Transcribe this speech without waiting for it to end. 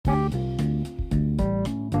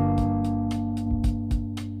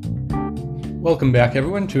Welcome back,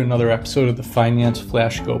 everyone, to another episode of the Finance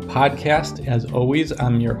Flash Go podcast. As always,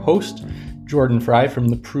 I'm your host, Jordan Fry from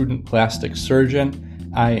The Prudent Plastic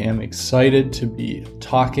Surgeon. I am excited to be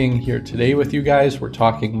talking here today with you guys. We're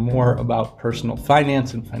talking more about personal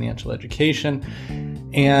finance and financial education,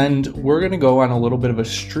 and we're going to go on a little bit of a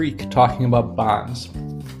streak talking about bonds.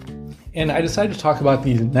 And I decided to talk about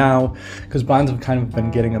these now because bonds have kind of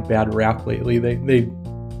been getting a bad rap lately. They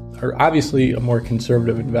are obviously a more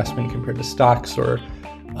conservative investment compared to stocks or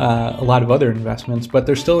a lot of other investments, but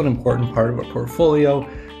they're still an important part of a portfolio,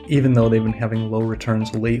 even though they've been having low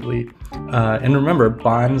returns lately. And remember,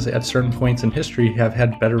 bonds at certain points in history have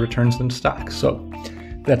had better returns than stocks. So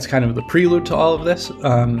that's kind of the prelude to all of this.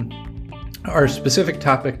 Our specific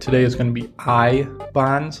topic today is going to be I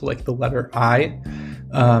bonds, like the letter I.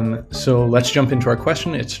 So let's jump into our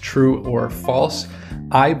question. It's true or false.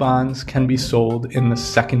 I bonds can be sold in the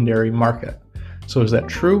secondary market. So is that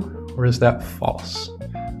true or is that false?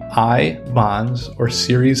 I bonds or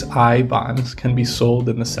Series I bonds can be sold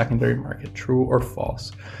in the secondary market. True or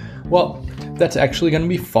false? Well, that's actually going to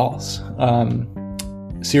be false.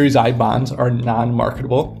 Series I bonds are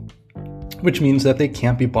non-marketable, which means that they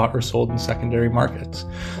can't be bought or sold in secondary markets.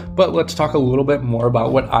 But let's talk a little bit more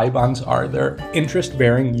about what I bonds are. They're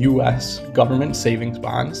interest-bearing U.S. government savings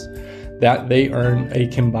bonds that they earn a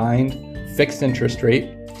combined fixed interest rate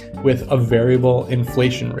with a variable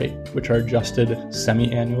inflation rate, which are adjusted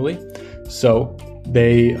semi-annually. So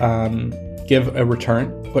they give a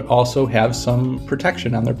return, but also have some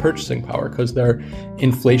protection on their purchasing power because they're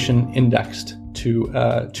inflation indexed to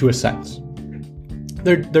a sense.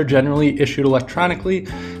 They're generally issued electronically,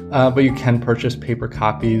 but you can purchase paper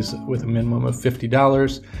copies with a minimum of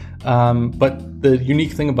 $50. But the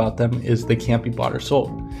unique thing about them is they can't be bought or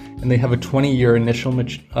sold. And they have a 20-year initial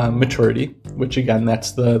maturity, which again,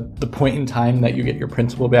 that's the point in time that you get your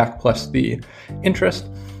principal back plus the interest.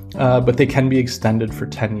 But they can be extended for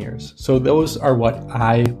 10 years. So those are what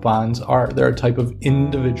I bonds are. They're a type of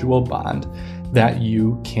individual bond that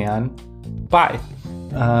you can buy.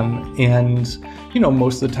 And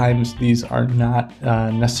most of the times these are not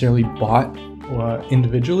necessarily bought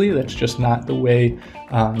individually. That's just not the way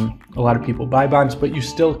a lot of people buy bonds, but you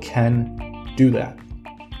still can do that.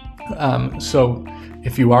 So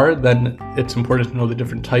if you are, then it's important to know the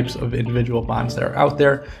different types of individual bonds that are out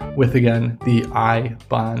there, with, again, the I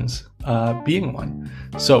bonds being one.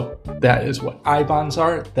 So that is what I bonds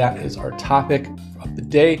are. That is our topic of the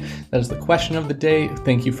day. That is the question of the day.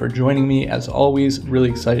 Thank you for joining me. As always, really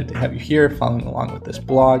excited to have you here following along with this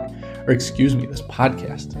this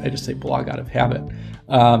podcast. I just say blog out of habit.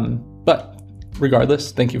 But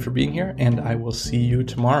regardless, thank you for being here, and I will see you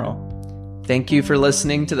tomorrow. Thank you for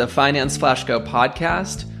listening to the Finance Flash Go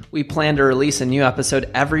podcast. We plan to release a new episode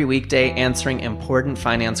every weekday answering important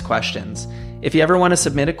finance questions. If you ever want to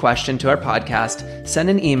submit a question to our podcast, send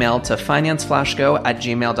an email to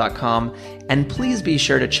financeflashgo@gmail.com, and please be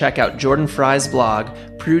sure to check out Jordan Fry's blog,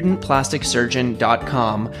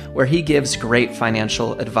 prudentplasticsurgeon.com, where he gives great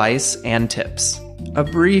financial advice and tips. A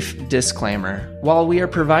brief disclaimer. While we are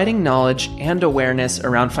providing knowledge and awareness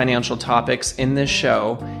around financial topics in this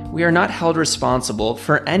show, we are not held responsible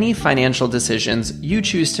for any financial decisions you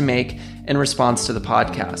choose to make in response to the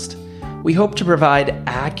podcast. We hope to provide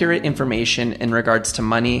accurate information in regards to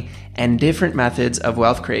money and different methods of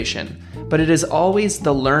wealth creation, but it is always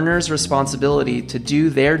the learner's responsibility to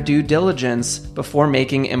do their due diligence before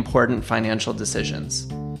making important financial decisions.